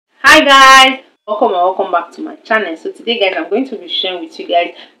Hi guys, welcome and welcome back to my channel. So today guys, I'm going to be sharing with you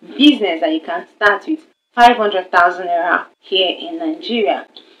guys business that you can start with 500,000 naira here in Nigeria.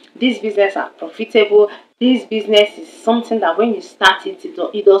 This business are profitable. This business is something that when you start it,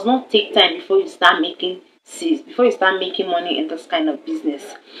 it does not take time before you start making sales, before you start making money in this kind of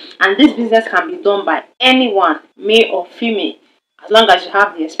business. And this business can be done by anyone, male or female. As long as you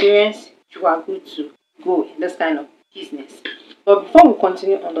have the experience, you are good to go in this kind of business. But before we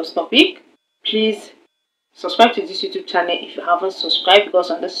continue on this topic, please subscribe to this YouTube channel if you haven't subscribed,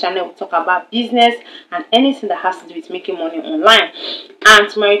 because on this channel we talk about business and anything that has to do with making money online. And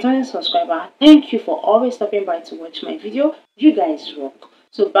to my returning subscriber, thank you for always stopping by to watch my video. You guys rock.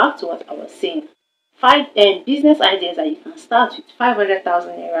 So back to what I was saying. 5 business ideas that you can start with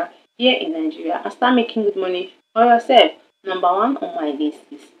 500,000 naira here in Nigeria and start making good money for yourself. Number one on my list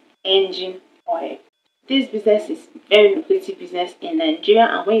is engine oil. This business is very lucrative business in Nigeria,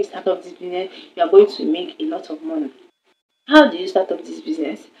 and when you start up this business, you are going to make a lot of money. How do you start up this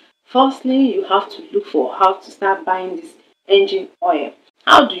business? Firstly, you have to look for how to start buying this engine oil.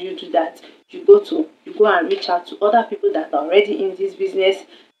 How do you do that? You go and reach out to other people that are already in this business,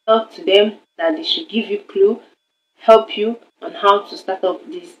 talk to them that they should give you clue, help you on how to start up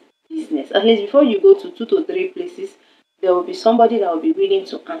this business. At least before you go to 2 to 3 places, there will be somebody that will be willing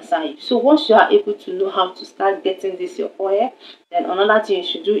to answer you. So once you are able to know how to start getting this your oil, then another thing you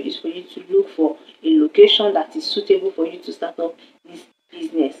should do is for you to look for a location that is suitable for you to start up this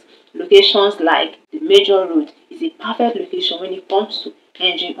business. Locations like the major road is a perfect location when it comes to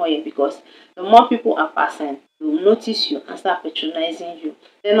engine oil, because the more people are passing, they will notice you and start patronizing you.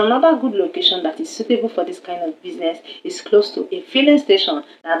 Then another good location that is suitable for this kind of business is close to a filling station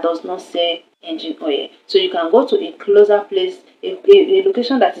that does not sell engine oil. So you can go to a closer place, a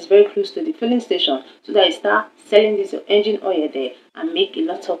location that is very close to the filling station, so that you start selling this engine oil there and make a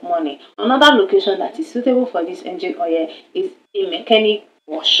lot of money. Another location that is suitable for this engine oil is a mechanic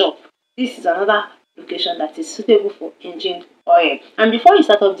workshop. This is another location that is suitable for engine oil. And before you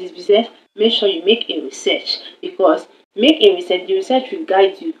start up this business, make sure you make a research, because the research will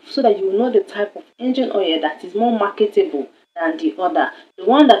guide you so that you will know the type of engine oil that is more marketable than the other. The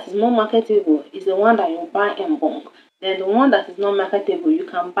one that is more marketable is the one that you buy in bulk. Then the one that is not marketable, you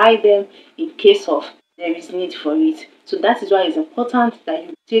can buy them in case of there is need for it. So that is why it's important that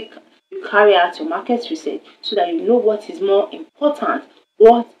you carry out your market research, so that you know what is more important,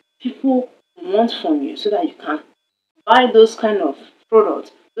 what people want from you, so that you can buy those kind of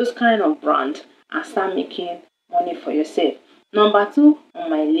products, those kind of brand, and start making money for yourself. Number 2 on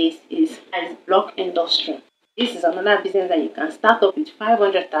my list is block industry. This is another business that you can start up with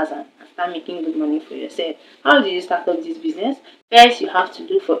 500,000 and start making good money for yourself. How do you start up this business? First, you have to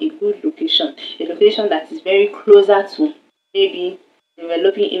look for a good location, a location that is very closer to maybe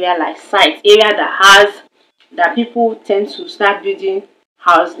developing area, like site area that people tend to start building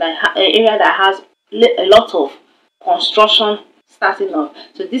house, like area that has a lot of construction starting up.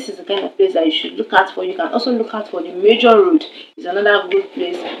 So this is the kind of place that you should look out for. You can also look out for the major road. It's another good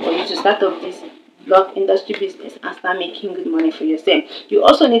place for you to start up this block industry business and start making good money for yourself. You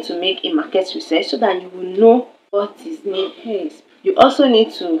also need to make a market research so that you will know what is needed. You also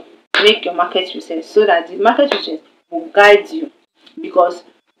need to make your market research so that the market research will guide you, because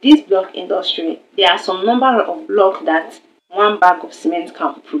this block industry, there are some number of blocks that one bag of cement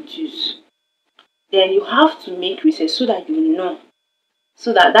can produce. Then you have to make research so that you know,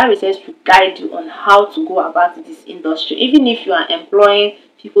 so that research will guide you on how to go about this industry. Even if you are employing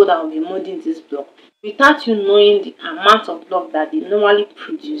people that will be molding this block, without you knowing the amount of block that they normally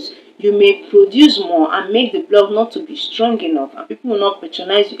produce, you may produce more and make the block not to be strong enough, and people will not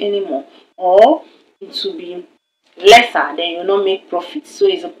patronize you anymore, or it will be lesser, then you will not make profit. So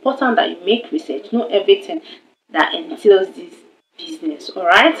it's important that you make research, know everything that entails this business. All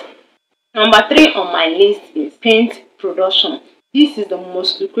right. Number 3 on my list is paint production. This is the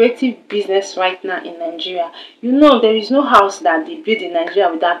most lucrative business right now in Nigeria. You know, there is no house that they build in Nigeria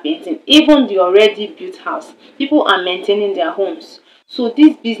without painting. Even the already built house, people are maintaining their homes. So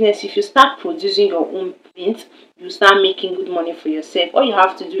this business, if you start producing your own paint, you start making good money for yourself. All you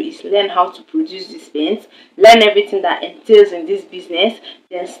have to do is learn how to produce this paint, learn everything that entails in this business,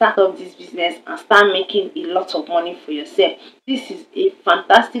 then start up this business and start making a lot of money for yourself. This is a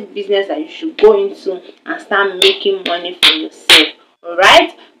fantastic business that you should go into and start making money for yourself. All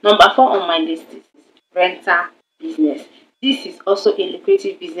right. Number 4 on my list is rental business. This is also a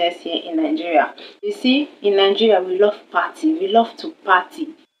lucrative business here in Nigeria. You see, in Nigeria, we love party. We love to party.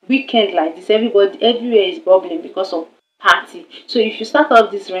 Weekend like this, everywhere is bubbling because of party. So if you start up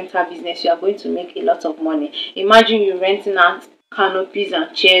this rental business, you are going to make a lot of money. Imagine you renting out canopies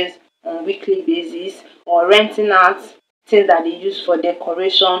and chairs on weekly basis, or renting out things that they use for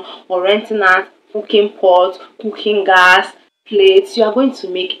decoration, or renting out cooking pot, cooking gas, plates, you are going to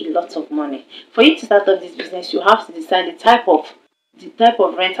make a lot of money. For you to start up this business, you have to decide the type of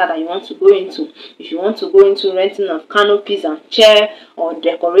rental that you want to go into. If you want to go into renting of canopies and chair, or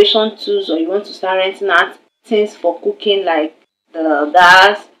decoration tools, or you want to start renting out things for cooking like the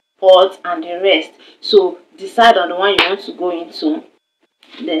gas, pot and the rest. So decide on the one you want to go into,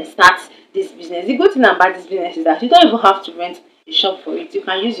 then start this business. The good thing about this business is that you don't even have to rent a shop for it. You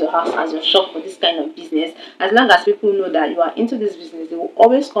can use your house as your shop for this kind of business. As long as people know that you are into this business, they will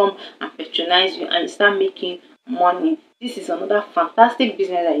always come and patronize you, and you start making money. This is another fantastic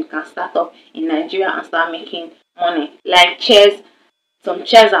business that you can start up in Nigeria and start making money. Like chairs, some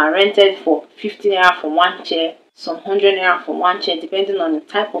chairs are rented for 50 naira for one chair, some 100 naira for one chair, depending on the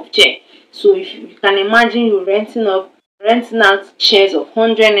type of chair. So if you can imagine you renting out chairs of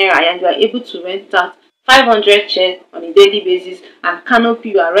 100 naira, and you are able to rent out 500 chairs on a daily basis, and canopy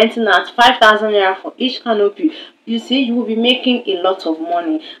you are renting out 5,000 naira for each canopy. You see, you will be making a lot of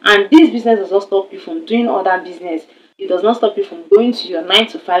money. And this business does not stop you from doing other business. It does not stop you from going to your 9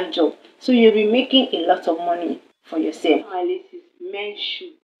 to 5 job. So you'll be making a lot of money for yourself. My list is men's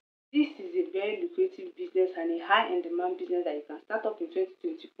shoe. This is a very lucrative business and a high in demand business that you can start up in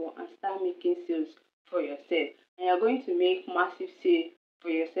 2024 and start making sales for yourself. And you're going to make massive sales for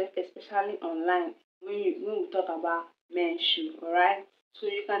yourself, especially online when we talk about men's shoe. Alright, so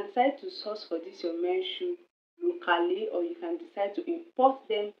you can decide to source for this your men's shoe locally, or you can decide to import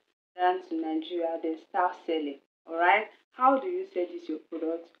them down to Nigeria, then start selling. Alright, how do you sell this your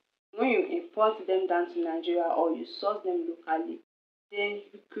product? When you import them down to Nigeria or you source them locally, then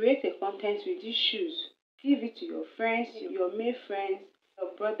you create a content with these shoes. Give it to your friends, your male friends,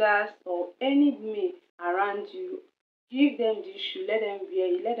 your brothers, or any male around you. Give them this shoe, let them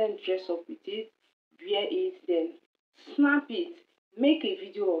wear it, let them dress up with it, wear it, then snap it, make a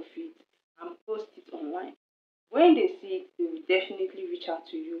video of it, and post it online. When they see it, they will definitely reach out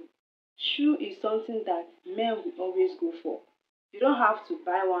to you. Shoe is something that men will always go for. You don't have to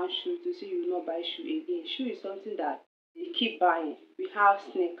buy one shoe to say you will not buy shoe again. Shoe is something that they keep buying. We have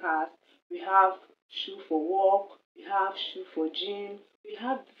sneakers, we have shoe for work, we have shoe for gym, we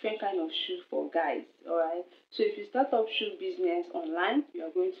have different kind of shoe for guys. Alright, so if you start up shoe business online, you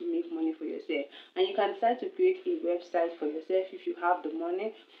are going to make money for yourself, and you can decide to create a website for yourself if you have the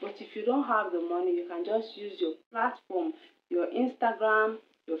money. But if you don't have the money, you can just use your platform, your Instagram,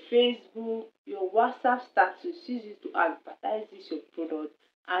 your Facebook, your WhatsApp status. Use it to advertise this your product,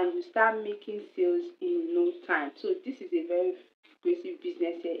 and you start making sales in no time. So this is a very lucrative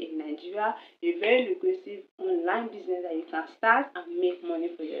business here in Nigeria, a very lucrative online business that you can start and make money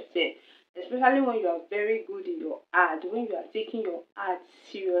for yourself, especially when you are very good in your ad. When you are taking your ad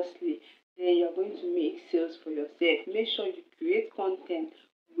seriously, then you are going to make sales for yourself. Make sure you create content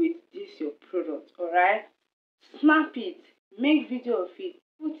with this your product. Alright, snap it, make video of it,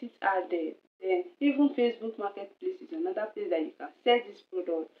 put it out there. Then even Facebook Marketplace is another place that you can sell this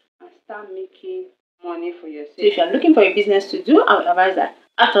product and start making money for yourself. So if you are looking for a business to do, I would advise that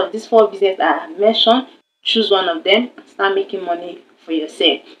out of these 4 businesses I have mentioned, choose one of them and start making money for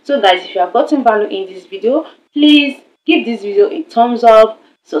yourself. So guys, if you have gotten value in this video, please give this video a thumbs up,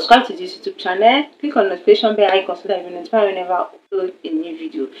 subscribe to this YouTube channel, click on the notification bell icon so that you will be notified whenever I upload a new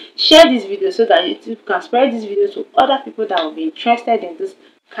video. Share this video so that YouTube can spread this video to other people that will be interested in this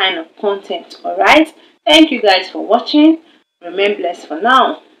kind of content. Alright, thank you guys for watching. Remain blessed for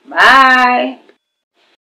now. Bye.